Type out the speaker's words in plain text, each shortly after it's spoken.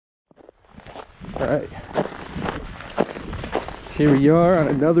All right. Here we are on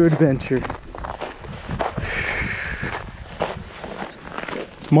another adventure.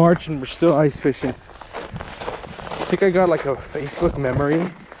 It's March and we're still ice fishing. I think I got like a Facebook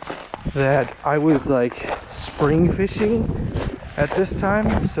memory that I was like spring fishing at this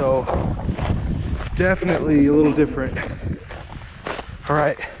time, so definitely a little different. All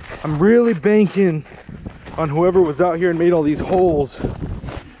right, I'm really banking on whoever was out here and made all these holes.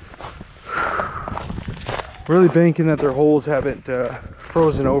 Really banking that their holes haven't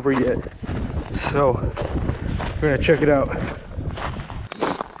frozen over yet. So we're gonna check it out.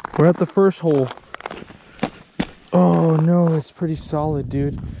 We're at the first hole. Oh no, it's pretty solid,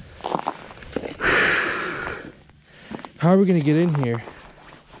 dude. How are we gonna get in here?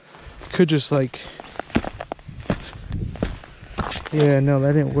 Could just like, yeah, no,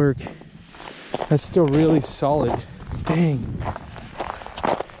 that didn't work. That's still really solid. Dang.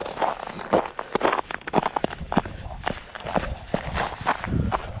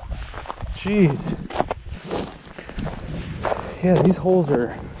 Jeez. Yeah, these holes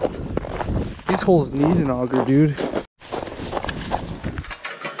need an auger, dude.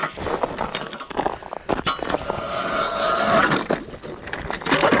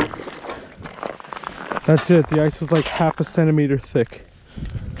 That's it. The ice was like half a centimeter thick.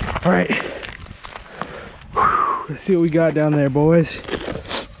 All right. Whew. Let's see what we got down there, boys.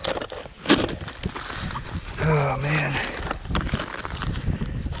 Oh, man.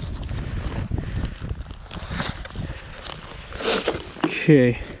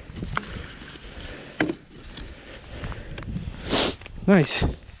 Okay. Nice.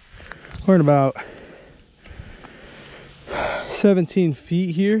 We're at about 17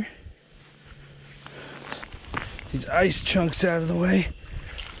 feet here. These ice chunks out of the way.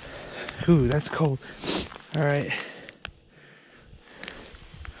 Ooh, that's cold. All right.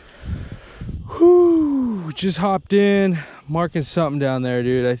 Whoo, just hopped in. Marking something down there,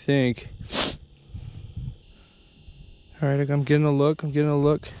 dude, I think. All right, I'm getting a look.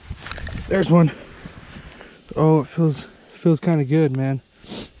 There's one. Oh, it feels kind of good, man.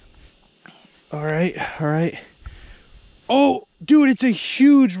 All right. Oh, dude, it's a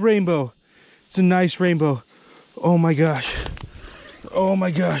huge rainbow. It's a nice rainbow. Oh my gosh.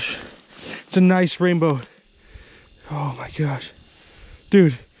 It's a nice rainbow. Oh my gosh.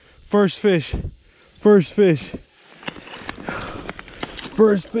 Dude, first fish is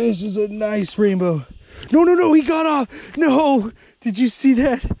a nice rainbow. No, he got off. No, did you see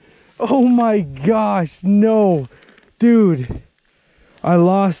that? Oh my gosh, no. Dude, I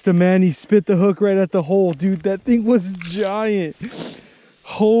lost him, man. He spit the hook right at the hole. Dude, that thing was giant.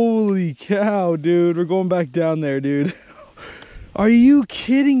 Holy cow, dude. We're going back down there, dude. Are you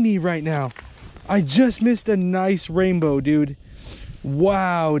kidding me right now? I just missed a nice rainbow, dude.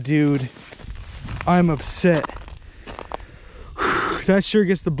 Wow, dude. I'm upset. That sure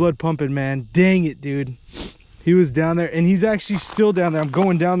gets the blood pumping, man. Dang it, dude. He was down there, and he's actually still down there. I'm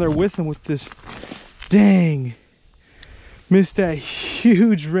going down there with him with this. Dang. Missed that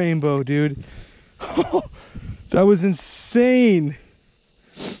huge rainbow, dude. That was insane.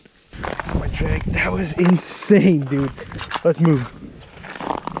 Oh, my drag. That was insane, dude. Let's move.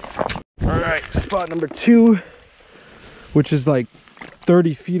 All right, spot number 2, which is like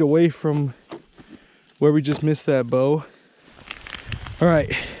 30 feet away from where we just missed that bow. All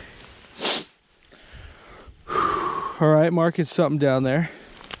right. All right, marking something down there.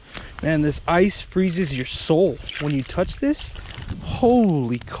 Man, this ice freezes your soul when you touch this.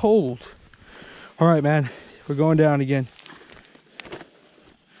 Holy cold. All right, man, we're going down again.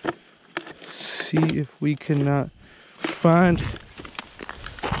 See if we cannot find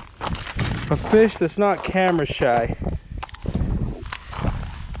a fish that's not camera shy.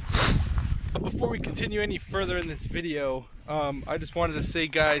 Before we continue any further in this video, I just wanted to say,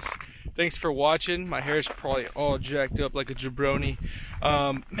 guys, thanks for watching. My hair is probably all jacked up like a jabroni.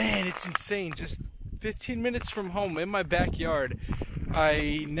 Man, it's insane. Just 15 minutes from home in my backyard.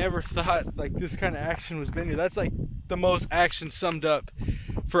 I never thought like this kind of action was been here. That's like the most action summed up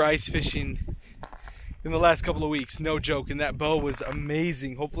for ice fishing in the last couple of weeks, no joke. And that bow was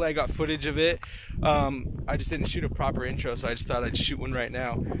amazing. Hopefully I got footage of it. I just didn't shoot a proper intro, so I just thought I'd shoot one right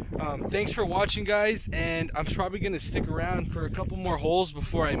now. Thanks for watching, guys, and I'm probably gonna stick around for a couple more holes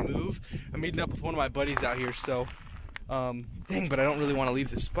before I move. I'm meeting up with one of my buddies out here, so dang, but I don't really want to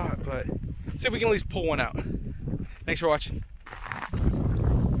leave this spot, but see if we can at least pull one out. Thanks for watching.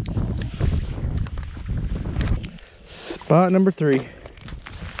 Spot number 3.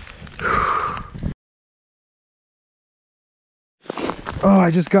 Oh,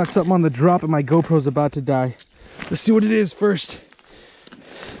 I just got something on the drop and my GoPro's about to die. Let's see what it is first.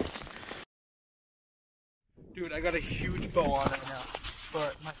 Dude, I got a huge bow on right now,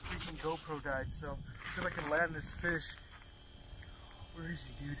 but my freaking GoPro died, so I can land this fish. Where is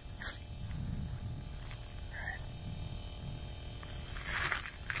he, dude?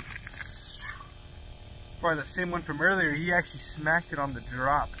 Probably the same one from earlier. He actually smacked it on the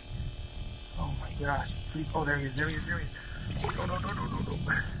drop. Oh my gosh, please. Oh, there he is, there he is, there he is. No, no, no, no, no, no.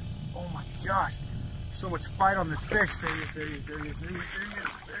 Oh my gosh. So much fight on this fish. There he is, there he is, there he is, there he is, there he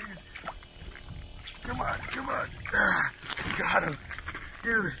is, there he is. Come on, come on. Ah, got him.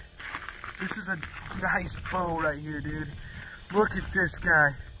 Dude, this is a nice bow right here, dude. Look at this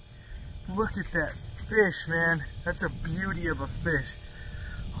guy. Look at that fish, man. That's a beauty of a fish.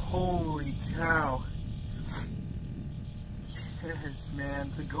 Holy cow. Yes,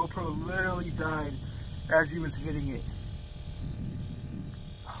 man. The GoPro literally died as he was hitting it.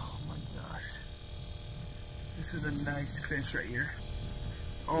 Oh my gosh. This is a nice fish right here.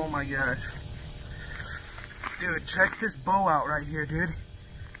 Oh my gosh. Dude, check this bow out right here, dude.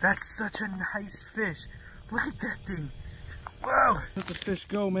 That's such a nice fish. Look at that thing. Wow. Let this fish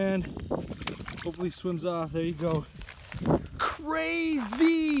go, man. Hopefully he swims off. There you go.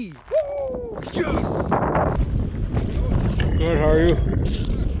 Crazy! Woo! Yes! Good, how are you?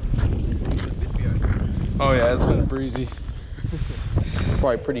 Oh yeah, it's been breezy.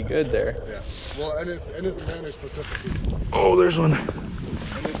 Probably pretty good there. Yeah. Well, and it's managed specifically. Oh, there's one.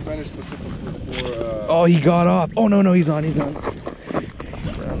 And it's managed specifically for. Oh, he got off. Oh no, he's on. He's on.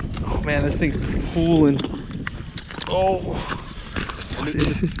 Oh man, this thing's pulling. Oh. And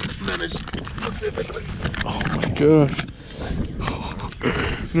it's managed specifically. Oh my gosh.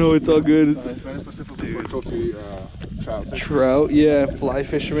 No, it's all good. It's managed specifically for trophy trout. Trout, yeah, fly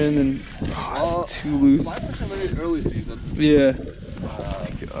fisherman, and it's too loose. Fly fisherman in early season. Yeah. Oh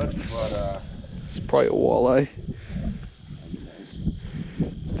my god. But it's probably a walleye.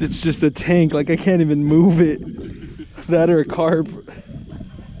 It's just a tank, like I can't even move it. That or a carp.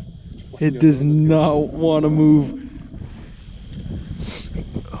 It does not want to move.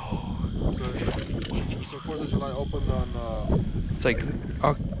 Oh. So 4th of July opens on it's like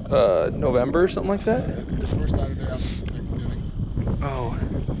November or something like that? it's the first Saturday after Thanksgiving. Oh.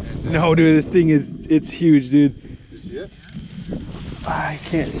 No, dude, this thing it's huge, dude. You see it? I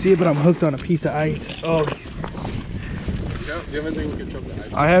can't see it, but I'm hooked on a piece of ice. Oh. Do you have anything we can chop the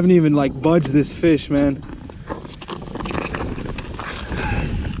ice? I haven't even like budged this fish, man.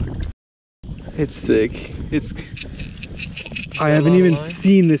 It's thick. I haven't even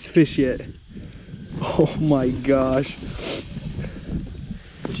seen this fish yet. Oh my gosh.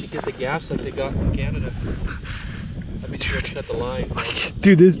 We should get the gaffs like they got in Canada. That means you have to cut the line.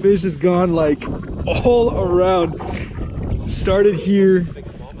 Dude, this fish has gone like all around. Started here. Big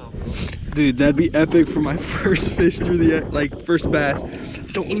smallmouth, bro. Dude, that'd be epic for my first fish through the, like, first bass.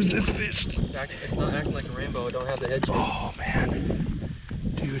 Don't lose this fish. It's not acting like a rainbow. It don't have the edge. Oh man.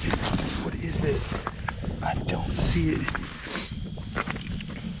 Dude, what is this? I don't see it.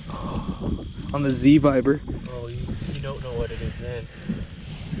 Oh, on the Z Viber. Oh, you don't know what it is then.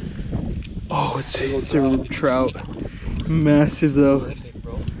 Oh, it's a trout. Massive though. Epic,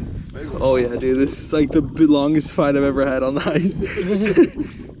 bro. Oh yeah, dude, this is like the longest fight I've ever had on the ice.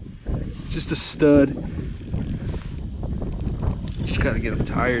 Just a stud. Just gotta get him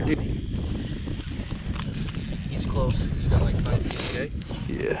tired, dude. He's close. You got like 5 feet, okay?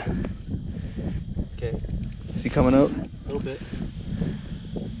 Yeah. Okay. Is he coming out? A little bit.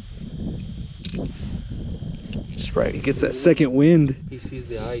 Just right, he gets that second wind. He sees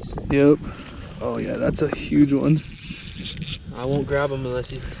the ice. Yep. Oh yeah, that's a huge one. I won't grab him unless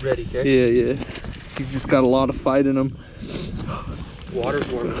he's ready, okay? Yeah, yeah. He's just got a lot of fight in him. Water's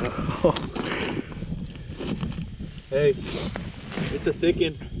warming up. Hey, it's a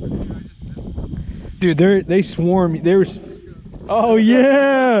thickin'. Dude, they swarm. There's. Oh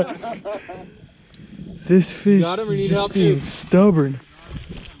yeah. This fish got him or need is help being too? stubborn.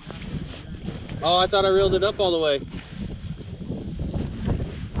 Oh, I thought I reeled it up all the way.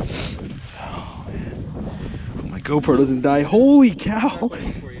 Oh, man. My GoPro doesn't die. Holy cow.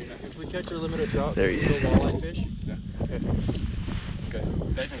 If we catch our limited trout, There he is. walleye fish? Yeah. Okay. Guys,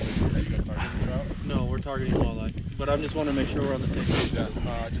 technically, are you guys targeting trout? No, we're targeting walleye. But I just want to make sure we're on the same page. Yeah.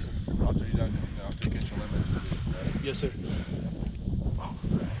 Just after you're done, after you catch your limit. Yes, sir.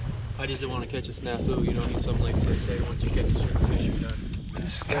 I just didn't want to catch a snafu. You don't need something like they say once you catch a certain fish, you're done.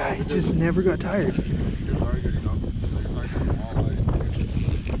 This guy just never got tired. You're targeting, you know? You're targeting walleye.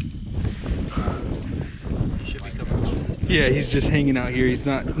 He should be coming close this time. Yeah, he's just hanging out here. He's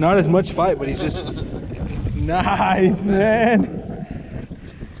not as much fight, but he's just nice, man.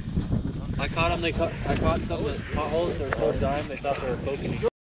 I caught him. I caught some of the potholes. They're so dime they thought they were poking me.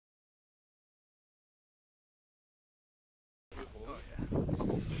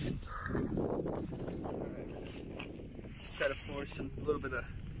 Try to force a little bit of.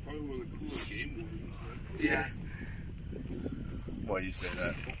 Probably one of the coolest game wardens. Yeah. Why do you say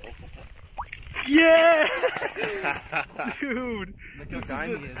that? Yeah! Dude! Look how This is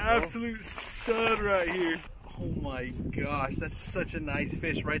tiny an he is, bro. absolute stud right here. Oh my gosh, that's such a nice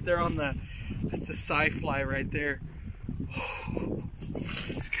fish right there on the. That's a sci-fly right there. Oh,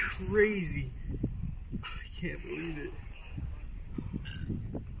 it's crazy. I can't believe it.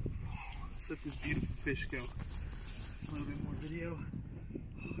 Let's let this beautiful fish go. A little bit more video.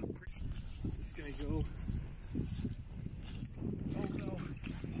 Let this guy go. Oh no.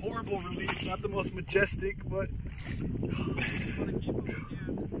 Horrible release, not the most majestic, but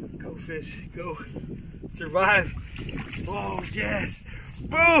go fish, go. Survive. Oh yes.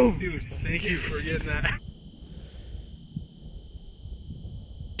 Boom! Dude, thank you for getting that.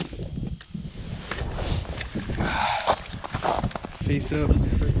 Face up.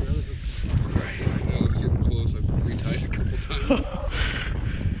 Right. No, it's getting close. I've retied a couple times.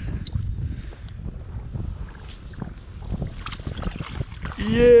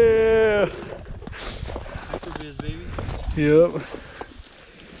 Yeah! HYPERVIS, baby. Yep.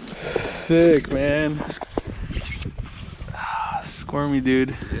 Sick, man. Ah, squirmy,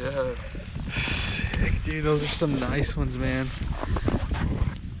 dude. Yeah. Sick, dude. Those are some nice ones, man.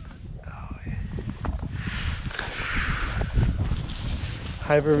 Oh, yeah.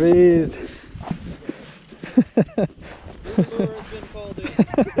 HYPERVIS. Lure has been called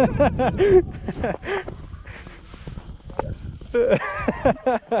in.